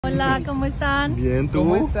Hola, ¿cómo están? Bien, ¿tú?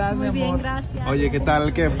 ¿Cómo estás, Muy mi bien, amor? gracias. Oye, ¿qué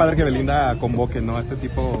tal? Qué padre que Belinda convoque, ¿no? A este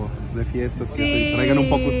tipo de fiestas, que se distraigan un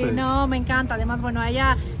poco ustedes. No, me encanta. Además, bueno, a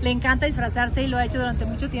ella le encanta disfrazarse y lo ha hecho durante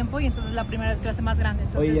mucho tiempo y entonces es la primera vez que lo hace más grande.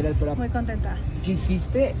 Entonces, Oye, Geraldine, pero muy contenta.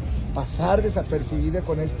 ¿Quisiste pasar desapercibida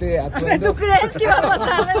con este atuendo? ¿Tú crees que iba a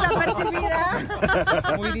pasar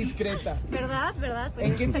desapercibida? Muy discreta. ¿Verdad? ¿Verdad? Pues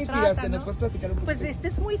 ¿En qué se te trata, inspiraste? ¿no? ¿Nos puedes platicar un poco? Pues este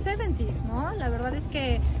es muy 70s, ¿no? La verdad es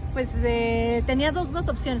que pues tenía dos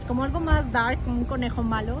opciones, como algo más dark, como un conejo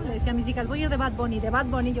malo. Le decía a mis hijas, voy a ir de Bad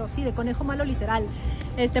Bunny, yo sí, de conejo malo literal.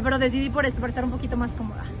 Pero decidí por estar un poquito más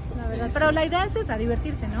cómoda, la verdad. Sí. Pero la idea es esa,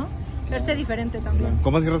 divertirse, ¿no? Verse diferente también.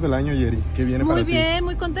 ¿Cómo cierras el año, Yeri? ¿Qué viene para Muy ti? bien,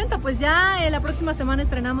 muy contenta. Pues ya la próxima semana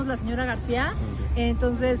estrenamos La Señora García.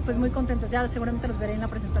 Entonces, pues muy contentos. Ya seguramente los veré en la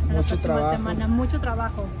presentación Mucho la próxima trabajo. semana. Mucho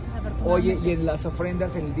trabajo, Oye, afortunadamente. y en las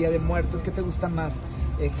ofrendas, en el Día de Muertos, ¿qué te gusta más?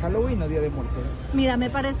 ¿Halloween o Día de Muertos? Mira,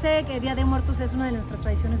 me parece que Día de Muertos es una de nuestras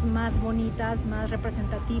tradiciones más bonitas, más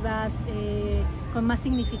representativas, con más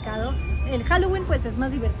significado. El Halloween pues es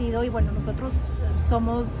más divertido y bueno, nosotros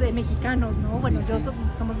somos mexicanos, ¿no? Bueno, Sí, sí.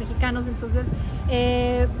 somos mexicanos, entonces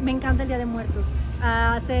me encanta el Día de Muertos.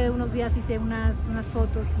 Hace unos días hice unas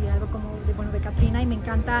fotos y algo como de Catrina y me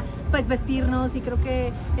encanta pues vestirnos y creo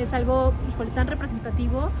que es algo, híjole, tan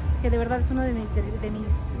representativo que de verdad es una de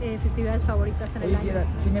mis festividades favoritas en el Oye, año.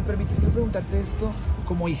 Geraldine, si me permites, quiero preguntarte esto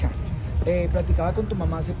como hija. Platicaba con tu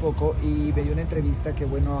mamá hace poco y veía una entrevista que,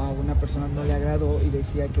 bueno, a una persona no le agradó y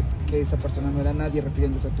decía que esa persona no era nadie,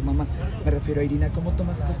 refiriéndose a tu mamá. Me refiero a Irina. ¿Cómo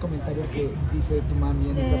tomas estos comentarios que dice tu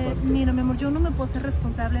mami en esa parte? Mira, mi amor, yo no me puedo ser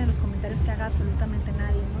responsable de los comentarios que haga absolutamente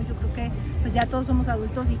nadie, ¿no? Yo creo que pues ya todos somos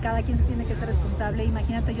adultos y cada quien se tiene que ser responsable.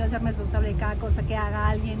 Imagínate yo hacerme responsable de cada cosa que haga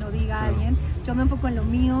alguien o diga alguien. Yo me enfoco en lo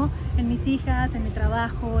mío, en mis hijas, en mi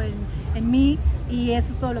trabajo, en mí, y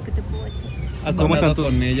eso es todo lo que te puedo decir. ¿Has ¿Cómo hablado están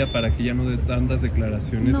con ella para que ya no dé tantas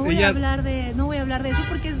declaraciones? No voy a hablar de eso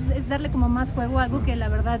porque es darle como más juego a algo que la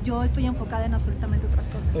verdad yo estoy enfocada en absolutamente otras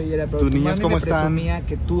cosas. Oye, pero ¿Tus tu niñas mami cómo me están? presumía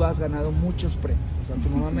que tú has ganado muchos premios. O sea, tu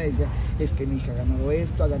mamá me decía, es que mi hija ha ganado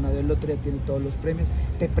esto, ha ganado el otro, ya tiene todos los premios.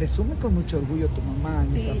 Te presume con mucho orgullo tu mamá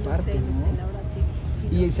en esa parte, lo ¿no? sé, la verdad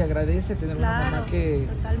sí. Y se agradece tener una mamá que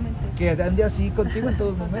ande así contigo en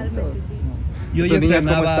todos Totalmente, momentos. sí. Y ¿Tus hoy niñas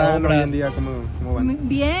cómo estrenaba están hoy obra. en día? ¿Cómo van?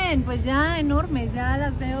 Bien, pues ya enormes, ya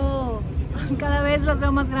las veo, cada vez las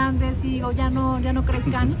veo más grandes y ya no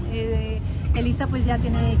crezcan. Elisa pues ya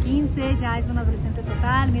tiene 15, ya es una adolescente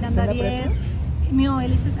total, Miranda ¿Está en la 10. prepa? Mío,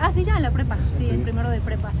 Elisa, sí, ya en la prepa, sí, ¿Sí? en primero de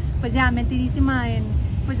prepa. Pues ya metidísima en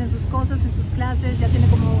sus cosas, en sus clases, ya tiene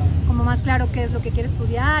como más claro qué es lo que quiere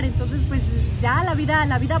estudiar. Entonces pues ya la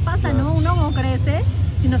vida pasa, ¿no? Uno no crece,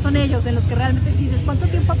 sino son ellos en los que realmente dices, ¿cuánto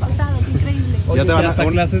tiempo ha pasado? Qué increíble. Oye, Ya te van a Hasta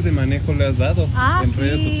clases de manejo le has dado. En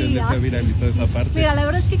redes sociales se ha viralizado esa parte. Mira, la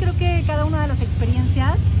verdad es que creo que cada una de las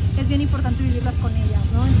experiencias es bien importante vivirlas con ellas,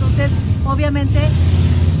 ¿no? Entonces, obviamente,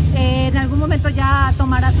 en algún momento ya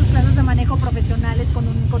tomará sus clases de manejo profesionales con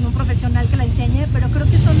un profesional que la enseñe, pero creo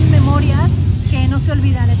que son memorias que no se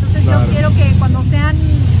olvidan. Entonces, Claro. yo quiero que cuando sean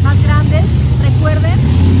más grandes recuerden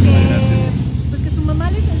que su mamá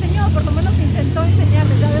les enseñó, por lo menos intentó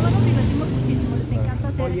enseñarles. Además, nos divertimos muchísimo, les encanta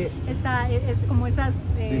hacer Oye, como esas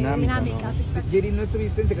dinámicas. ¿no? Exacto. Jerry, no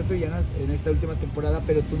estuviste en Secreto de Llanas en esta última temporada,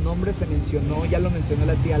 pero tu nombre se mencionó, ya lo mencionó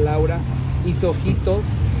la tía Laura, hizo ojitos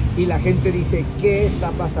y la gente dice, ¿qué está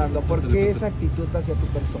pasando? ¿Por qué esa actitud hacia tu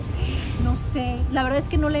persona? No sé, la verdad es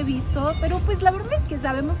que no lo he visto, pero pues la verdad es que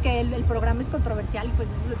sabemos que el programa es controversial y pues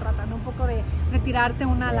de eso se trata, ¿no? Un poco de retirarse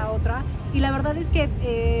una a la otra. Y la verdad es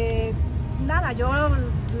que, nada, yo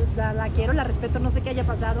la quiero, la respeto, no sé qué haya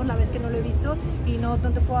pasado la vez que no lo he visto y no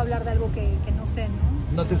te puedo hablar de algo que no sé, ¿no?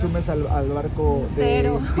 No te sumes al barco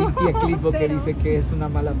Cero. de Cintia Clitbo que Cero. dice que es una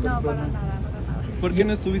mala No, persona. para nada, para nada. ¿Por qué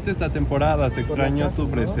no estuviste esta temporada? Se Por la extrañó casa, tu ¿no?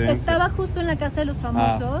 presencia. Estaba justo en la casa de los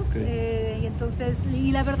famosos, ok. y entonces,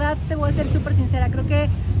 y la verdad te voy a ser súper sincera, creo que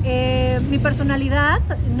mi personalidad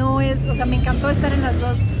no es, o sea, me encantó estar en las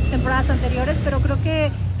dos temporadas anteriores, pero creo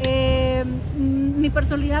que mi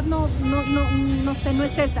personalidad no sé, no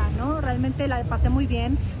es esa, ¿no? Realmente la pasé muy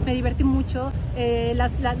bien, me divertí mucho,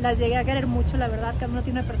 las llegué a querer mucho, la verdad, cada uno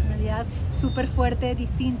tiene una personalidad súper fuerte,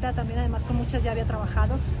 distinta, también además con muchas ya había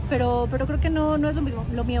trabajado, pero creo que no es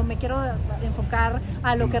lo mío, me quiero enfocar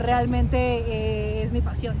a lo que realmente es mi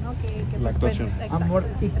pasión, ¿no? La actuación. Exacto. Amor,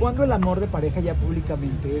 ¿y cuándo el amor de pareja ya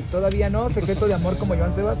públicamente? ¿Todavía no? ¿Secreto de amor como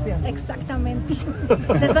Joan Sebastián? Exactamente.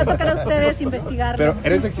 Les va a tocar a ustedes investigarlo. Pero,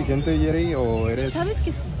 ¿eres exigente, Yeri, o eres...? ¿Sabes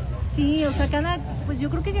que sí? O sea, pues yo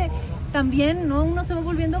creo que también, ¿no? Uno se va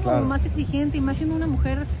volviendo como Claro. más exigente y más siendo una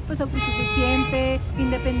mujer pues autosuficiente,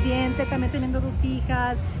 independiente, también teniendo 2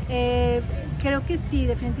 hijas. Creo que sí,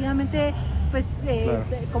 definitivamente pues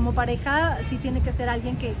como pareja sí tiene que ser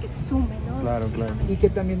alguien que te sume, ¿no? Claro, claro. Y que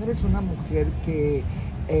también eres una mujer que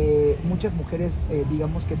muchas mujeres,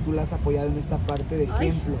 digamos que tú la has apoyado en esta parte de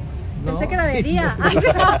ejemplo. ¿No? Pensé que era de día.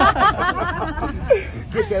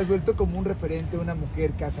 Que te has vuelto como un referente, una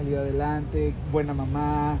mujer que ha salido adelante, buena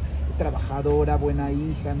mamá, trabajadora, buena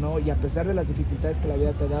hija, ¿no? Y a pesar de las dificultades que la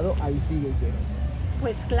vida te ha dado, ahí sigues, Geraldine.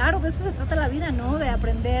 Pues claro, de eso se trata la vida, ¿no? De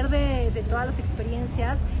aprender de todas las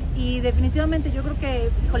experiencias y definitivamente yo creo que,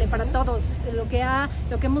 híjole, para todos, lo que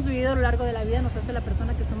hemos vivido a lo largo de la vida nos hace la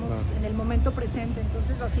persona que somos en el momento presente,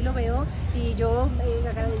 entonces así lo veo y yo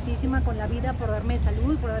agradecidísima con la vida por darme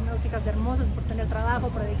salud, por darme 2 hijas hermosas, por tener trabajo,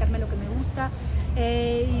 por dedicarme a lo que me gusta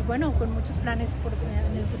y bueno, con muchos planes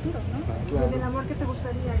en el futuro, ¿no? Claro. ¿Y el amor que te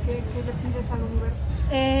gustaría? ¿Qué le pides al universo?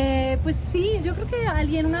 Pues sí, yo creo que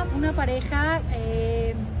alguien, una pareja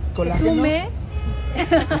que sume.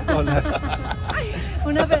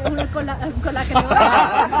 Colágeno.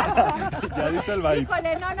 Ya viste el baile.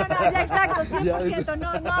 Híjole, no, ya exacto, 100%,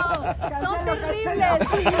 no, son terribles.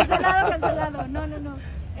 Cancelado,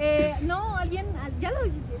 no, alguien, ya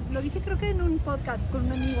lo dije creo que en un podcast con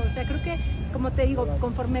un amigo, o sea, creo que, como te digo,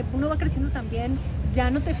 conforme uno va creciendo también, ya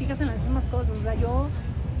no te fijas en las mismas cosas, o sea, yo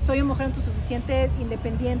soy una mujer autosuficiente,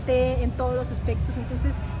 independiente en todos los aspectos,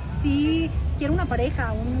 entonces sí quiero una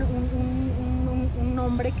pareja, un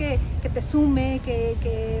hombre que te sume,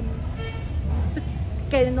 que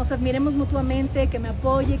nos admiremos mutuamente, que me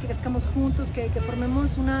apoye, que crezcamos juntos, que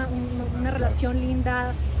formemos una relación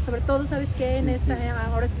linda, sobre todo, ¿sabes qué?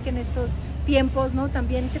 Ahora sí que en estos tiempos, ¿no?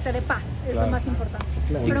 También que te dé paz, es lo más importante.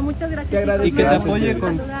 Claro. Pero muchas gracias. Y que te apoye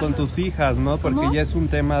con tus hijas, ¿no? Porque ¿Cómo? ya es un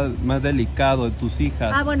tema más delicado de tus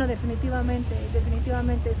hijas. Bueno, definitivamente,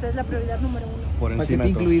 esa es la prioridad número 1. Por encima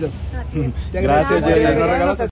Paquete incluido. Así es. Te Gracias, agradecemos. Geraldine.